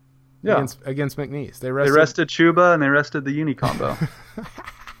 Yeah, against McNeese. They rested Chuba and they rested the uni combo.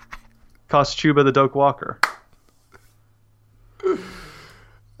 Cost Chuba the Doak Walker.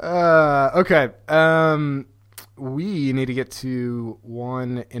 Okay. We need to get to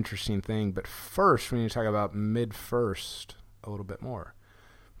one interesting thing, but first we need to talk about Mid-First a little bit more.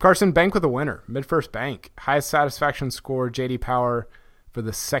 Carson, bank with a winner. Mid-First Bank. Highest satisfaction score, J.D. Power, for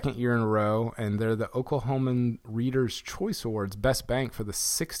the second year in a row, and they're the Oklahoman Reader's Choice Awards Best Bank for the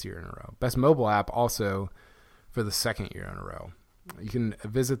sixth year in a row. Best mobile app also for the second year in a row. You can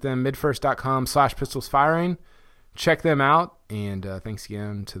visit them, midfirst.com/pistolsfiring. Check them out, and thanks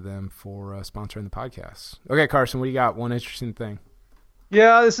again to them for sponsoring the podcast. Okay, Carson, what do you got? One interesting thing.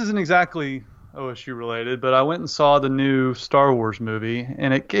 Yeah, this isn't exactly OSU related, but I went and saw the new Star Wars movie,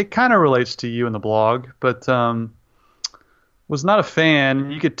 and it kind of relates to you in the blog, but was not a fan.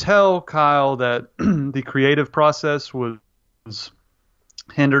 You could tell, Kyle, that the creative process was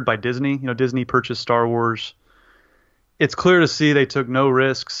hindered by Disney. Disney purchased Star Wars it's clear to see they took no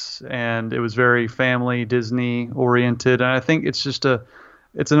risks, and it was very family Disney oriented. And I think it's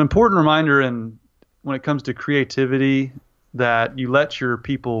an important reminder when it comes to creativity that you let your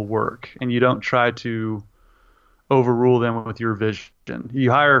people work and you don't try to overrule them with your vision. You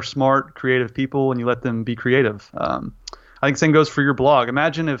hire smart, creative people and you let them be creative. I think the same goes for your blog.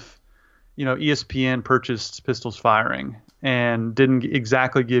 Imagine if, ESPN purchased Pistols Firing and didn't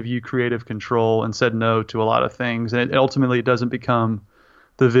exactly give you creative control and said no to a lot of things. And ultimately it doesn't become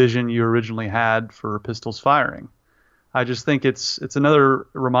the vision you originally had for Pistols Firing. I just think it's another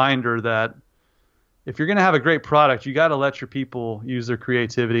reminder that if you're going to have a great product, you got to let your people use their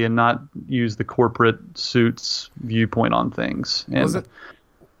creativity and not use the corporate suits viewpoint on things. And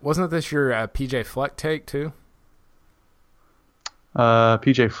wasn't this your PJ Fleck take too?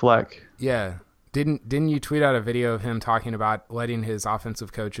 PJ Fleck. Yeah. Didn't you tweet out a video of him talking about letting his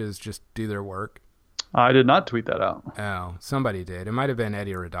offensive coaches just do their work? I did not tweet that out. Oh, somebody did. It might have been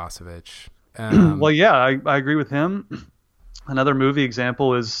Eddie Radosevich. Well, yeah, I agree with him. Another movie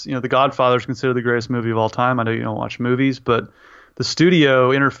example is, The Godfather is considered the greatest movie of all time. I know you don't watch movies, but the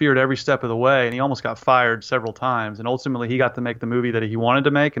studio interfered every step of the way, and he almost got fired several times. And ultimately, he got to make the movie that he wanted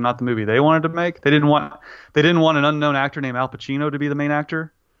to make, and not the movie they wanted to make. They didn't want an unknown actor named Al Pacino to be the main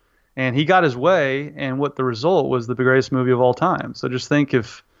actor, and he got his way. And what the result was the greatest movie of all time. So just think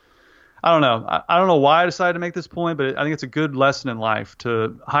I don't know. I don't know why I decided to make this point, but I think it's a good lesson in life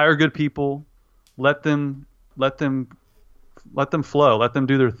to hire good people, let them flow, let them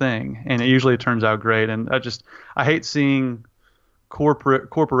do their thing, and it turns out great. And I hate seeing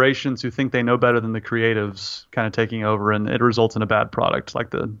corporations who think they know better than the creatives kind of taking over, and it results in a bad product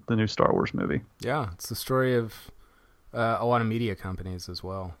like the new Star Wars movie. Yeah, it's the story of a lot of media companies as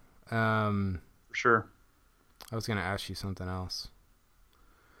well. For sure. I was going to ask you something else.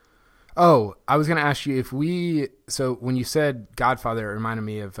 Oh, I was going to ask you so when you said Godfather, it reminded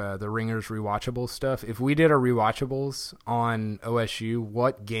me of the Ringers rewatchables stuff. If we did a rewatchables on OSU,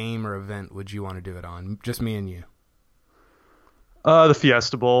 what game or event would you want to do it on? Just me and you. The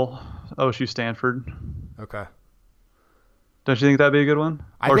Fiesta Bowl, OSU Stanford. Okay. Don't you think that'd be a good one?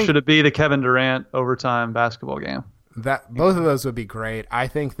 Or should it be the Kevin Durant overtime basketball game? Both of those would be great. I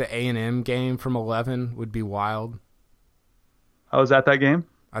think the A&M game from 11 would be wild. I was at that game.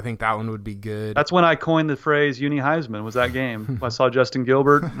 I think that one would be good. That's when I coined the phrase Uni Heisman, was that game. I saw Justin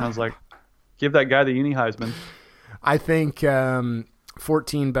Gilbert, and I was like, give that guy the Uni Heisman. I think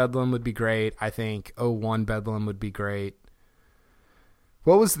 14 Bedlam would be great. I think 01 Bedlam would be great.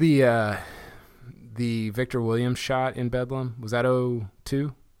 What was the Victor Williams shot in Bedlam? Was that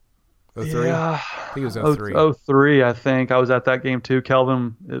 02? 03? Yeah. I think it was 03. 03, I think. I was at that game too.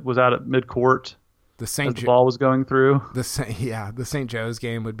 Kelvin was out at midcourt. The ball was going through. The St. Joe's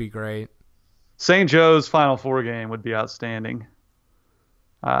game would be great. St. Joe's Final Four game would be outstanding.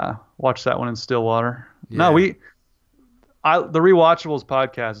 Watch that one in Stillwater. Yeah. No, the Rewatchables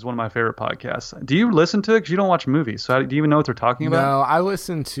podcast is one of my favorite podcasts. Do you listen to it? Because you don't watch movies. So do you even know what they're talking about? No, I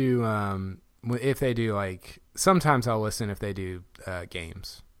listen to if they do sometimes I'll listen if they do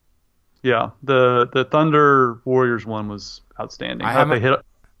games. Yeah, the Thunder Warriors one was outstanding.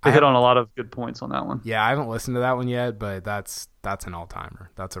 They hit on a lot of good points on that one. Yeah, I haven't listened to that one yet, but that's an all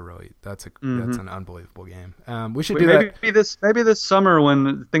timer. That's an unbelievable game. We should do that. Maybe this summer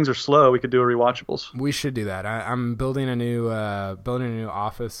when things are slow, we could do a Rewatchables. We should do that. I'm building a new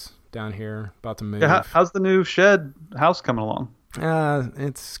office down here. About to move. Yeah, how's the new shed house coming along?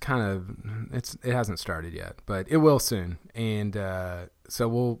 It hasn't started yet, but it will soon. And so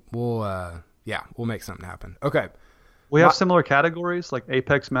we'll make something happen. Okay. We have similar categories like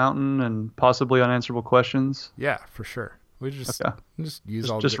Apex Mountain and possibly unanswerable questions. Yeah, for sure. We just use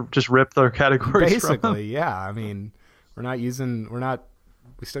just rip their categories. Basically, from them. Yeah. I mean, we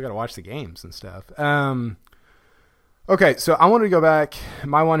still got to watch the games and stuff. Okay, so I wanted to go back.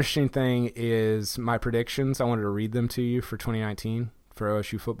 My one interesting thing is my predictions. I wanted to read them to you for 2019 for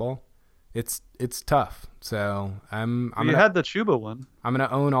OSU football. It's tough. So you had the Chuba one. I'm gonna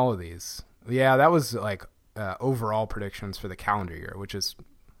own all of these. Yeah, that was like overall predictions for the calendar year, which is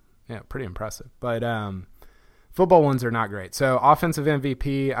pretty impressive. But football ones are not great. So offensive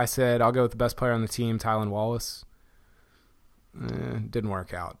MVP, I said I'll go with the best player on the team, Tylan Wallace. Didn't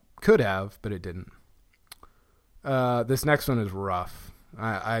work out. Could have, but it didn't. This next one is rough.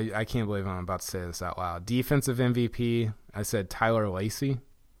 I can't believe I'm about to say this out loud. Defensive MVP, I said Tyler Lacey.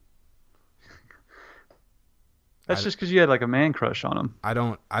 That's just because you had like a man crush on him. I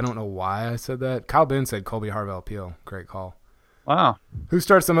don't know why I said that. Kyle Boone said Colby Harvell Peel. Great call. Wow. Who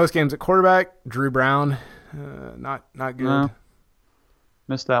starts the most games at quarterback? Drew Brown. Not good. No.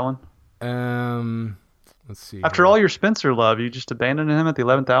 Missed that one. Let's see. After all your Spencer love, you just abandoned him at the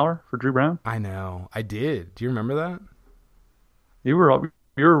 11th hour for Drew Brown? I know. I did. Do you remember that? You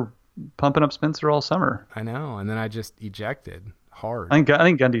were pumping up Spencer all summer. I know. And then I just ejected hard. I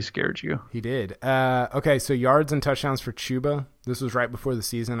think Gundy scared you. He did. Okay, so yards and touchdowns for Chuba. This was right before the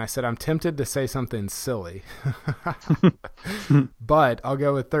season. I said I'm tempted to say something silly. But I'll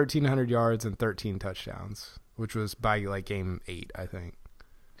go with 1,300 yards and 13 touchdowns, which was by like game 8, I think.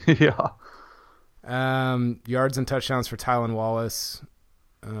 Yeah. Yards and touchdowns for Tylan Wallace,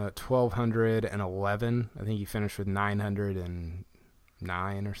 1,211. I think he finished with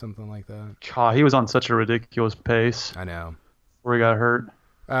 909 or something like that. God, he was on such a ridiculous pace. I know. Before he got hurt.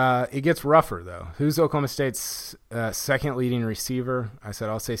 It gets rougher, though. Who's Oklahoma State's second leading receiver? I said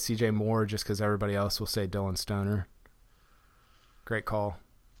I'll say C.J. Moore just because everybody else will say Dylan Stoner. Great call.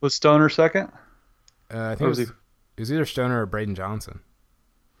 Was Stoner second? I think it was either Stoner or Braden Johnson.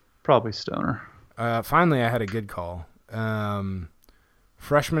 Probably Stoner. Finally, I had a good call.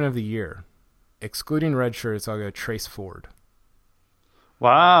 Freshman of the year. Excluding red shirts, I'll go Trace Ford.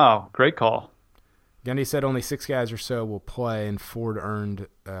 Wow, great call. Gundy said only 6 guys or so will play, and Ford earned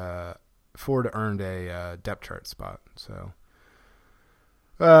a depth chart spot. So,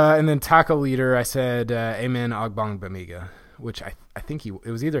 and then tackle leader, I said Amen Ogbongbemiga, which I think it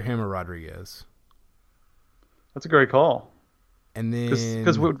was either him or Rodriguez. That's a great call. And then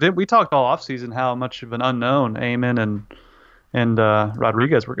because we talked all offseason how much of an unknown Amen and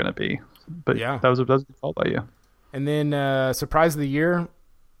Rodriguez were going to be, but yeah, that was a good call by you. And then surprise of the year,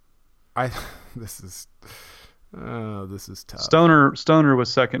 this is tough. Stoner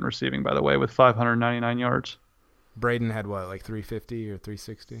was second receiving, by the way, with 599 yards. Braden had what, like 350 or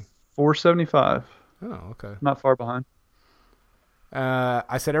 360? 475. Oh, okay. Not far behind.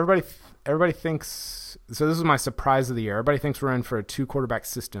 I said everybody thinks. So this is my surprise of the year. Everybody thinks we're in for a 2-quarterback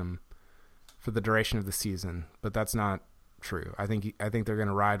system for the duration of the season, but that's not true. I think they're going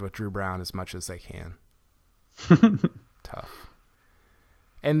to ride with Drew Brown as much as they can. Tough.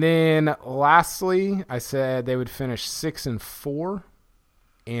 And then lastly, I said they would finish 6-4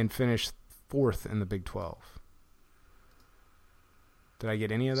 and finish 4th in the Big 12. Did I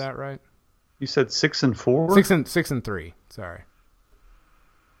get any of that right? You said 6-4? 6-3. Sorry.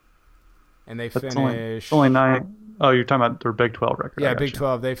 And they finished only 9. Oh, you're talking about their Big 12 record. Yeah, Big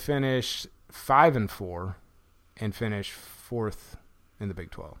 12. They finished 5-4 and finished 4th in the Big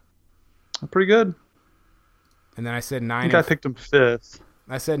 12. Pretty good. And then I said 9. I think I picked them 5th.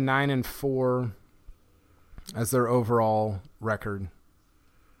 I said 9-4 as their overall record.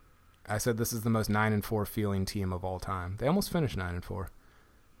 I said this is the most 9-4 feeling team of all time. They almost finished 9-4.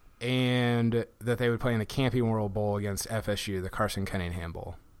 And that they would play in the Camping World Bowl against FSU, the Carson Cunningham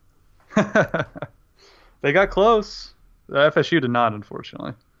Bowl. They got close. The FSU did not,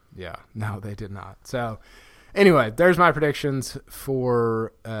 unfortunately. Yeah, no, they did not. So, anyway, there's my predictions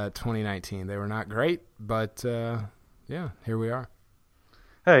for 2019. They were not great, but yeah, here we are.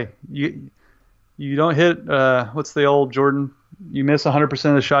 Hey, you don't hit. What's the old Jordan? You miss 100%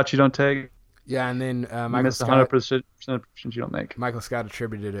 of the shots you don't take. Yeah, and then Michael miss 100% of the positions you don't make. Michael Scott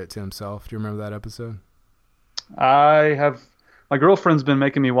attributed it to himself. Do you remember that episode? I have. My girlfriend's been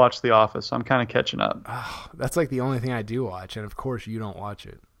making me watch The Office, so I'm kind of catching up. Oh, that's like the only thing I do watch, and of course you don't watch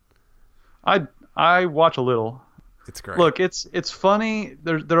it. I watch a little. It's great. Look, it's funny.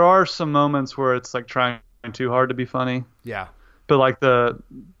 There are some moments where it's like trying too hard to be funny. Yeah. But like the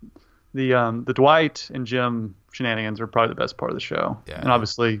Dwight and Jim shenanigans are probably the best part of the show. Yeah. And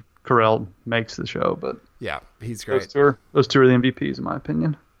obviously Carell makes the show, but yeah, he's great. Those two are the MVPs in my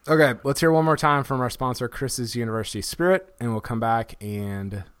opinion. Okay, let's hear one more time from our sponsor, Chris's University Spirit, and we'll come back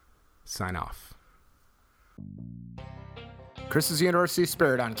and sign off. Chris's University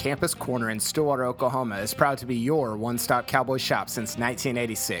Spirit on Campus Corner in Stillwater, Oklahoma is proud to be your one-stop cowboy shop since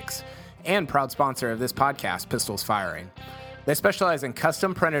 1986 and proud sponsor of this podcast, Pistols Firing. They specialize in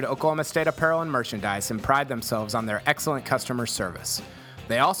custom-printed Oklahoma State apparel and merchandise and pride themselves on their excellent customer service.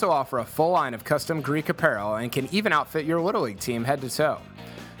 They also offer a full line of custom Greek apparel and can even outfit your Little League team head to toe.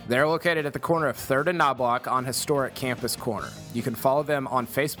 They're located at the corner of 3rd and Knobloch on historic Campus Corner. You can follow them on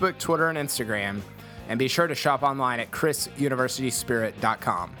Facebook, Twitter, and Instagram, and be sure to shop online at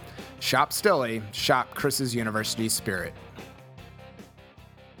chrisuniversityspirit.com. Shop Stilly, shop Chris's University Spirit.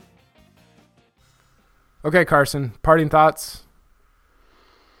 Okay, Carson, parting thoughts?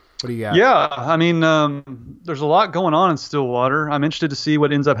 What do you got? Yeah, I mean, there's a lot going on in Stillwater. I'm interested to see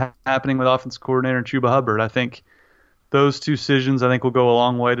what ends up happening with offense coordinator Chuba Hubbard. I think those two decisions, will go a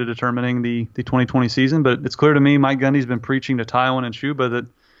long way to determining the 2020 season. But it's clear to me Mike Gundy's been preaching to Tylan and Chuba that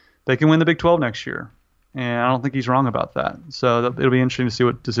they can win the Big 12 next year. And I don't think he's wrong about that. So it'll be interesting to see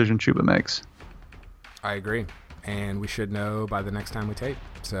what decision Chuba makes. I agree. And we should know by the next time we tape.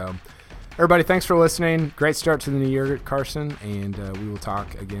 So, everybody, thanks for listening. Great start to the new year, Carson, and we will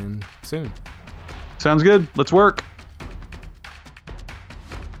talk again soon. Sounds good. Let's work.